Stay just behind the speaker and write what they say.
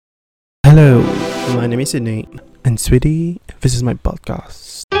Hello, my name is Sydney, and sweetie, this is my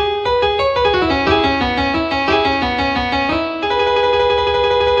podcast.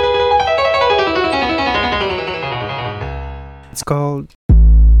 It's called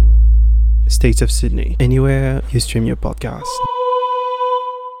States of Sydney. Anywhere you stream your podcast.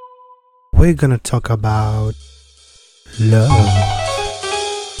 We're gonna talk about love,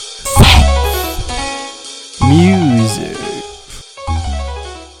 music,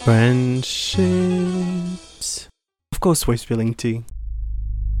 friendships. Of course, we're spilling tea.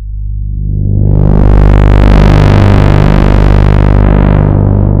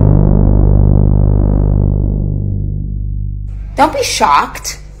 Don't be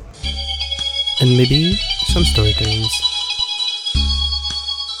shocked. And maybe some story times.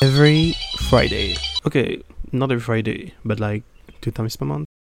 Every Friday. Okay, not every Friday, but like 2 times per month.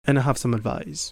 And I have some advice.